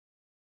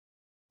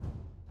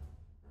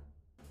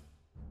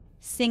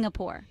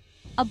Singapore.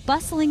 A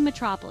bustling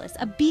metropolis,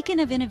 a beacon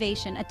of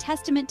innovation, a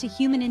testament to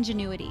human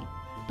ingenuity.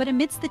 But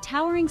amidst the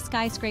towering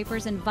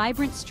skyscrapers and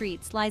vibrant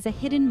streets lies a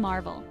hidden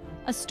marvel,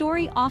 a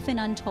story often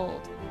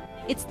untold.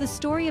 It's the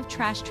story of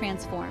trash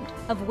transformed,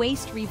 of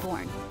waste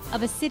reborn,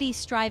 of a city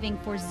striving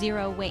for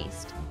zero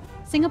waste.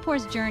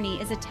 Singapore's journey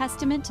is a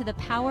testament to the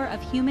power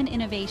of human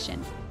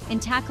innovation in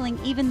tackling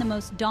even the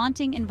most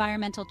daunting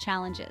environmental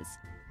challenges.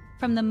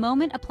 From the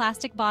moment a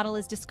plastic bottle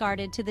is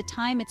discarded to the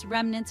time its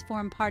remnants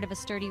form part of a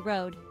sturdy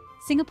road,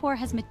 Singapore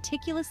has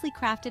meticulously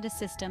crafted a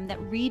system that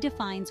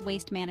redefines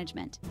waste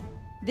management.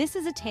 This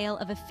is a tale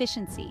of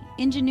efficiency,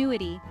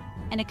 ingenuity,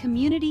 and a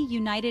community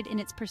united in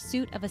its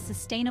pursuit of a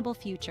sustainable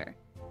future.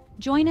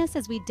 Join us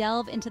as we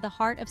delve into the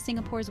heart of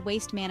Singapore's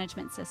waste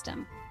management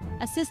system,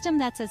 a system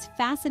that's as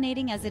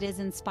fascinating as it is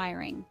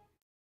inspiring.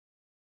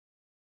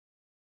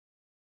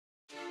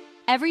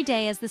 Every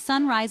day as the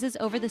sun rises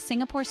over the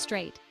Singapore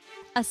Strait,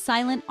 a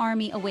silent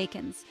army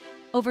awakens.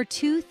 Over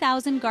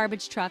 2,000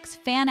 garbage trucks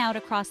fan out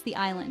across the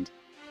island,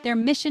 their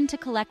mission to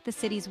collect the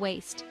city's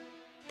waste.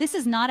 This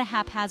is not a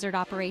haphazard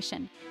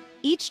operation.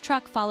 Each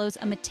truck follows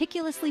a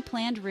meticulously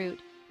planned route,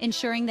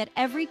 ensuring that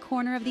every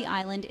corner of the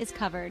island is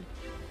covered.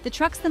 The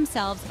trucks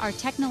themselves are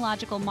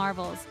technological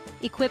marvels,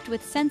 equipped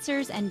with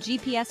sensors and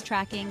GPS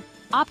tracking,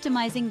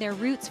 optimizing their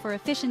routes for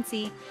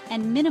efficiency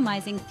and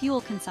minimizing fuel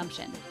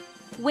consumption.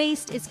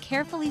 Waste is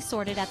carefully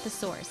sorted at the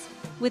source,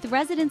 with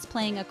residents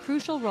playing a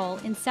crucial role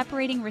in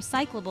separating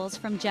recyclables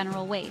from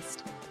general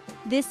waste.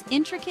 This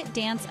intricate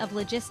dance of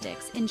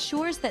logistics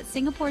ensures that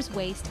Singapore's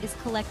waste is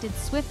collected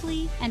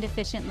swiftly and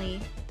efficiently,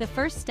 the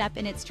first step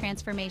in its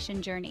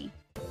transformation journey.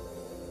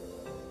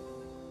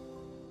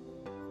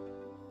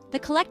 The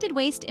collected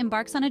waste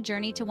embarks on a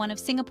journey to one of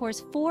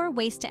Singapore's 4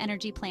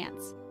 waste-to-energy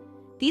plants.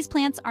 These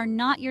plants are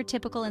not your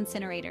typical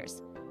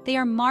incinerators. They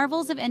are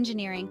marvels of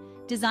engineering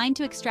designed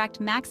to extract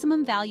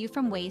maximum value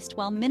from waste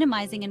while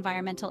minimizing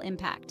environmental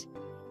impact.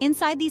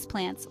 Inside these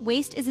plants,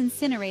 waste is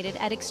incinerated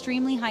at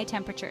extremely high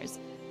temperatures,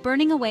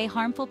 burning away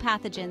harmful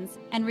pathogens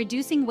and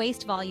reducing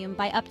waste volume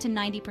by up to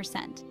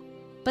 90%.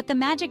 But the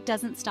magic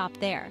doesn't stop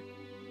there.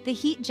 The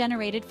heat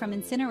generated from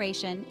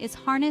incineration is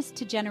harnessed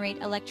to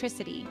generate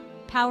electricity,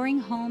 powering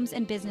homes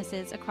and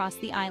businesses across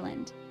the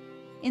island.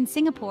 In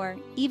Singapore,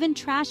 even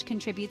trash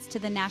contributes to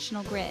the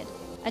national grid,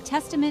 a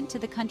testament to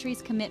the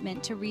country's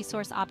commitment to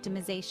resource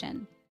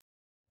optimization.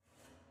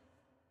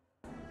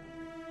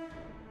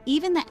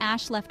 Even the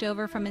ash left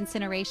over from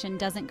incineration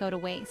doesn't go to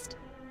waste.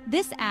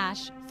 This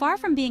ash, far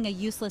from being a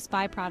useless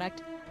byproduct,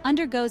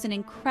 undergoes an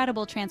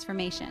incredible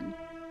transformation.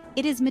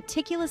 It is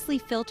meticulously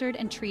filtered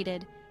and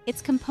treated,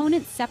 its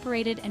components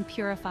separated and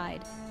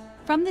purified.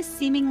 From this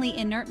seemingly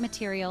inert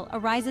material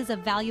arises a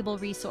valuable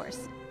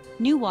resource: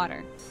 New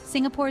Water,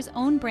 Singapore's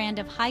own brand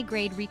of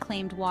high-grade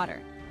reclaimed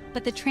water.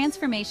 But the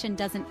transformation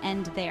doesn't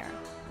end there.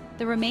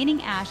 The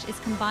remaining ash is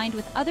combined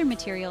with other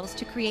materials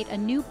to create a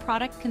new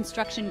product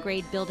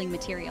construction-grade building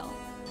material.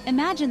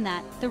 Imagine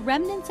that the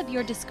remnants of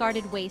your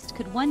discarded waste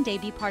could one day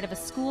be part of a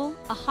school,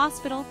 a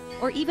hospital,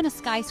 or even a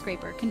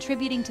skyscraper,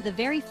 contributing to the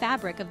very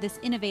fabric of this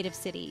innovative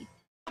city.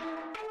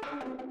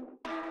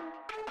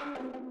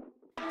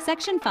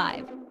 Section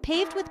 5.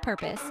 Paved with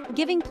Purpose,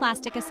 Giving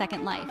Plastic a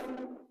Second Life.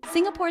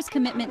 Singapore's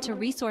commitment to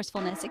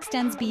resourcefulness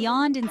extends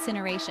beyond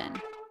incineration.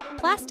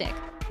 Plastic,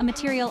 a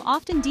material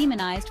often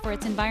demonized for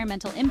its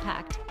environmental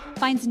impact,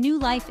 finds new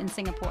life in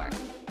Singapore.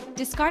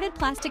 Discarded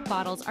plastic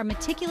bottles are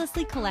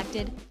meticulously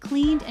collected,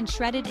 cleaned, and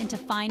shredded into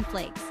fine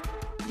flakes.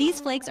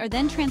 These flakes are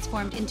then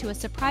transformed into a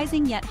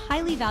surprising yet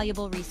highly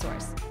valuable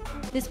resource.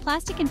 This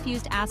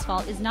plastic-infused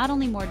asphalt is not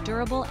only more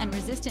durable and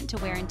resistant to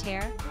wear and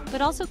tear,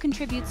 but also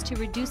contributes to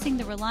reducing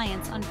the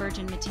reliance on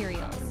virgin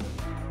materials.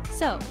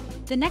 So,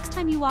 the next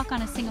time you walk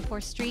on a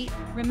Singapore street,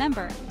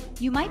 remember,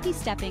 you might be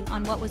stepping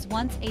on what was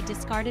once a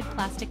discarded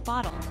plastic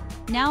bottle,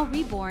 now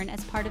reborn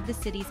as part of the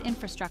city's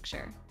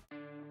infrastructure.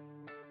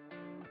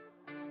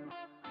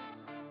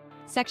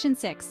 Section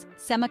 6.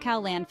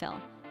 Semakau Landfill,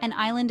 an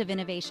island of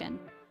innovation.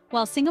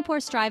 While Singapore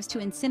strives to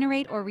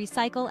incinerate or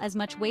recycle as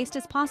much waste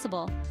as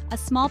possible, a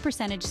small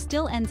percentage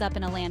still ends up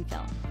in a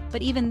landfill.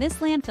 But even this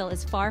landfill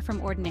is far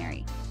from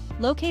ordinary.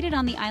 Located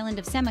on the island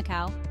of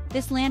Semakau,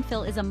 this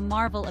landfill is a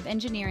marvel of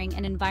engineering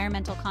and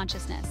environmental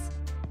consciousness.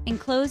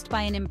 Enclosed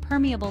by an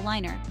impermeable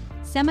liner,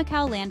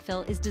 Semakau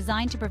landfill is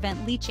designed to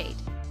prevent leachate,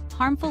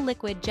 harmful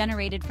liquid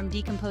generated from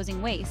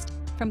decomposing waste,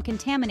 from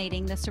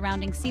contaminating the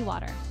surrounding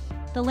seawater.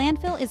 The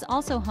landfill is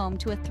also home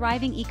to a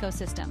thriving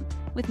ecosystem,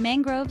 with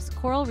mangroves,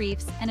 coral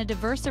reefs, and a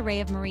diverse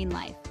array of marine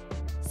life.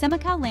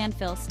 Semakau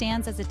landfill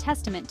stands as a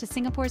testament to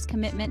Singapore's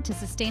commitment to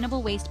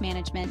sustainable waste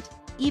management,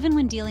 even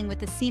when dealing with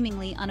the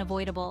seemingly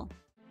unavoidable.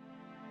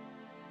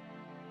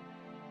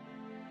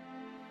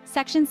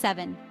 Section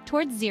 7.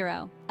 Towards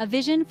Zero, a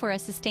vision for a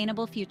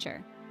sustainable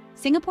future.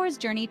 Singapore's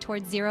journey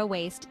towards zero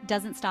waste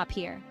doesn't stop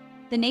here.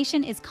 The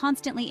nation is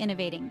constantly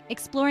innovating,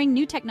 exploring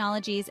new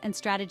technologies and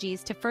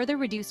strategies to further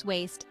reduce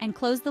waste and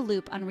close the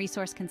loop on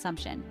resource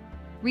consumption.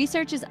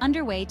 Research is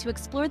underway to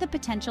explore the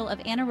potential of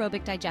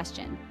anaerobic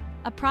digestion,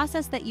 a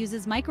process that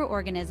uses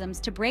microorganisms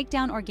to break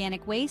down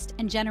organic waste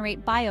and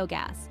generate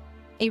biogas,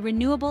 a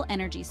renewable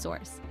energy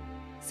source.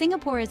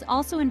 Singapore is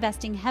also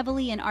investing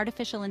heavily in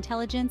artificial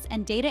intelligence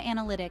and data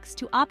analytics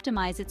to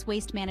optimize its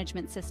waste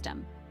management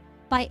system.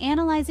 By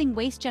analyzing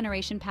waste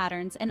generation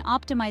patterns and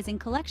optimizing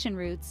collection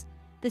routes,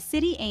 the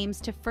city aims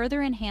to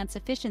further enhance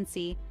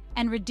efficiency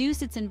and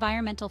reduce its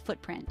environmental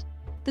footprint.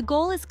 The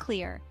goal is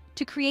clear: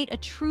 to create a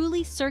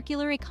truly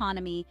circular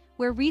economy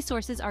where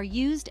resources are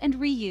used and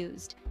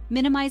reused,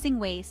 minimizing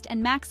waste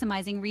and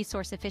maximizing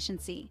resource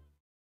efficiency.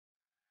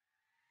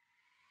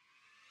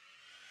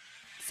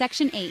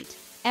 Section 8.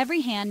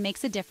 Every hand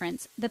makes a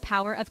difference, the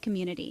power of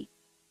community.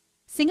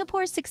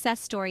 Singapore's success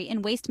story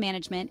in waste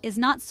management is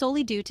not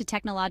solely due to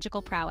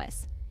technological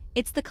prowess.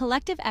 It's the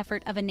collective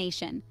effort of a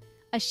nation,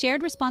 a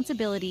shared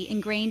responsibility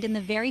ingrained in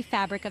the very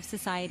fabric of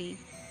society.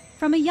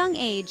 From a young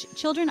age,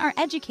 children are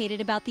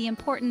educated about the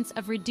importance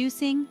of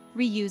reducing,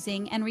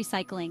 reusing, and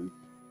recycling.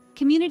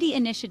 Community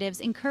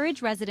initiatives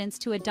encourage residents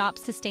to adopt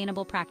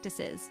sustainable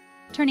practices,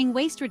 turning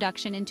waste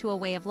reduction into a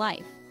way of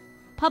life.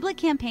 Public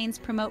campaigns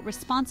promote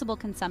responsible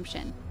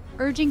consumption,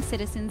 urging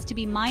citizens to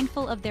be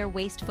mindful of their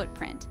waste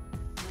footprint.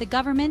 The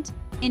government,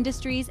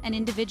 industries, and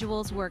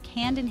individuals work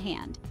hand in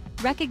hand,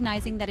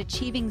 recognizing that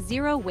achieving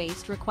zero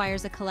waste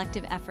requires a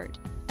collective effort,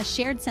 a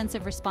shared sense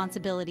of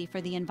responsibility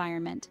for the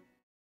environment.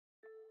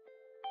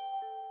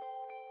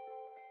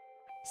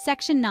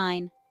 Section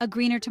 9. A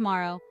Greener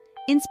Tomorrow.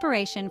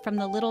 Inspiration from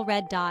the Little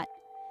Red Dot.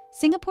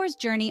 Singapore's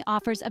journey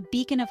offers a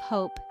beacon of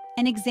hope,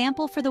 an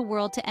example for the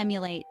world to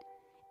emulate.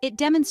 It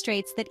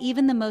demonstrates that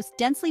even the most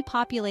densely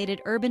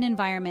populated urban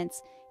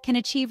environments can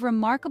achieve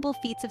remarkable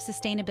feats of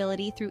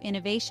sustainability through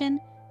innovation,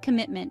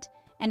 commitment,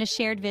 and a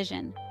shared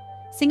vision.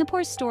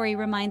 Singapore's story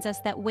reminds us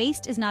that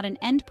waste is not an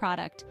end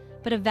product,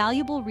 but a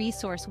valuable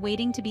resource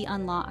waiting to be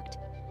unlocked.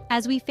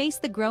 As we face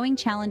the growing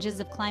challenges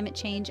of climate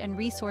change and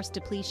resource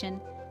depletion,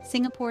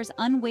 Singapore's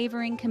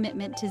unwavering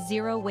commitment to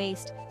zero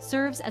waste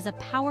serves as a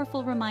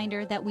powerful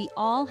reminder that we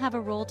all have a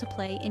role to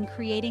play in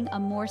creating a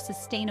more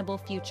sustainable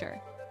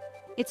future.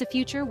 It's a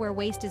future where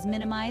waste is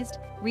minimized,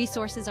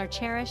 resources are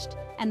cherished,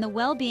 and the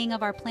well-being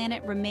of our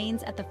planet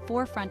remains at the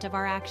forefront of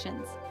our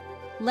actions.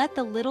 Let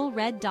the Little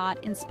Red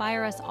Dot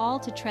inspire us all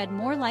to tread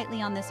more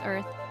lightly on this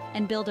earth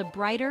and build a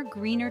brighter,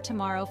 greener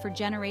tomorrow for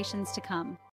generations to come.